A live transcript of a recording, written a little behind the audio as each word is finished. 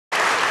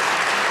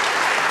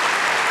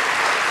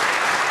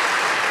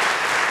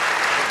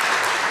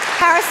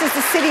Paris is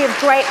the city of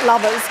great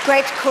lovers,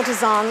 great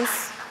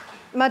courtesans.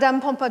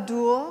 Madame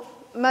Pompadour,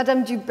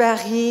 Madame du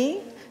Barry,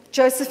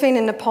 Josephine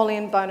and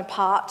Napoleon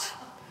Bonaparte,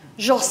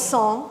 Georges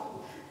Sand,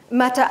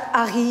 Mata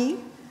Hari,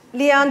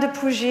 Léon de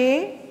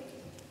Pouget,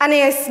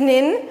 Agnès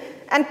Nin,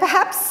 and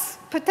perhaps,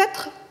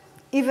 peut-être,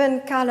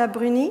 even Carla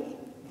Bruni.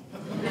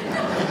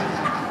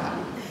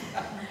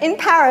 In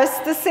Paris,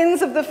 the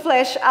sins of the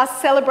flesh are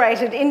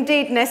celebrated,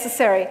 indeed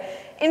necessary.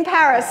 In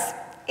Paris,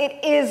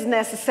 it is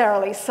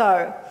necessarily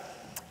so.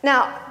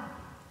 Now,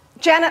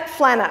 Janet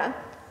Flanner,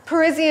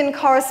 Parisian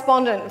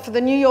correspondent for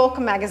the New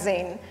Yorker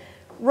magazine,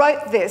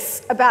 wrote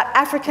this about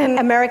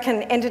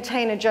African-American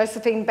entertainer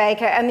Josephine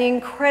Baker and the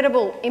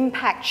incredible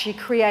impact she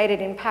created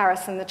in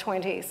Paris in the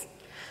 20s.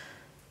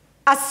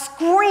 A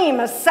scream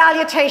of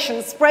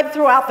salutation spread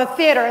throughout the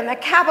theatre in the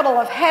capital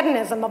of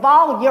hedonism of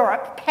all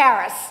Europe,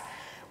 Paris.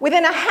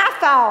 Within a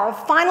half hour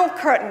of final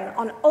curtain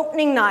on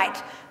opening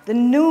night, the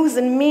news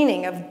and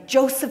meaning of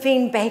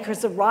Josephine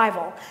Baker's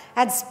arrival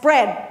had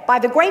spread by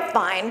the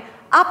grapevine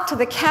up to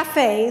the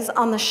cafes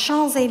on the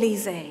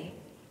Champs-Élysées.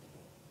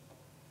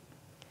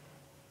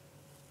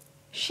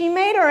 She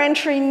made her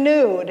entry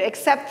nude,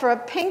 except for a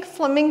pink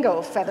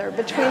flamingo feather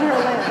between her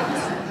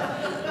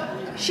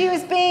limbs. She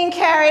was being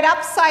carried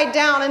upside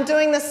down and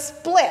doing the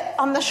split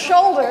on the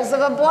shoulders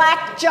of a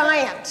black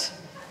giant.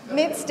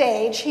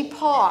 Mid-stage, he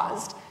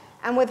paused,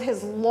 and with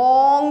his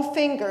long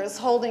fingers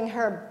holding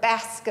her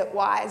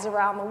basket-wise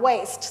around the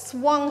waist,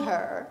 swung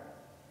her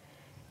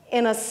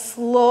in a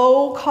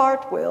slow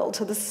cartwheel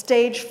to the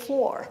stage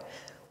floor,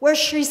 where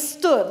she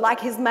stood like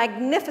his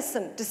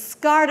magnificent,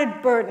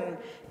 discarded burden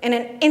in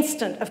an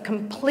instant of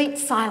complete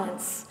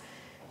silence.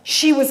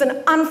 She was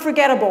an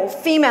unforgettable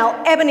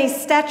female ebony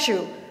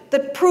statue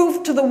that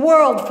proved to the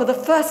world for the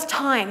first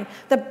time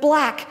that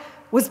black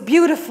was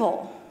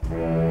beautiful.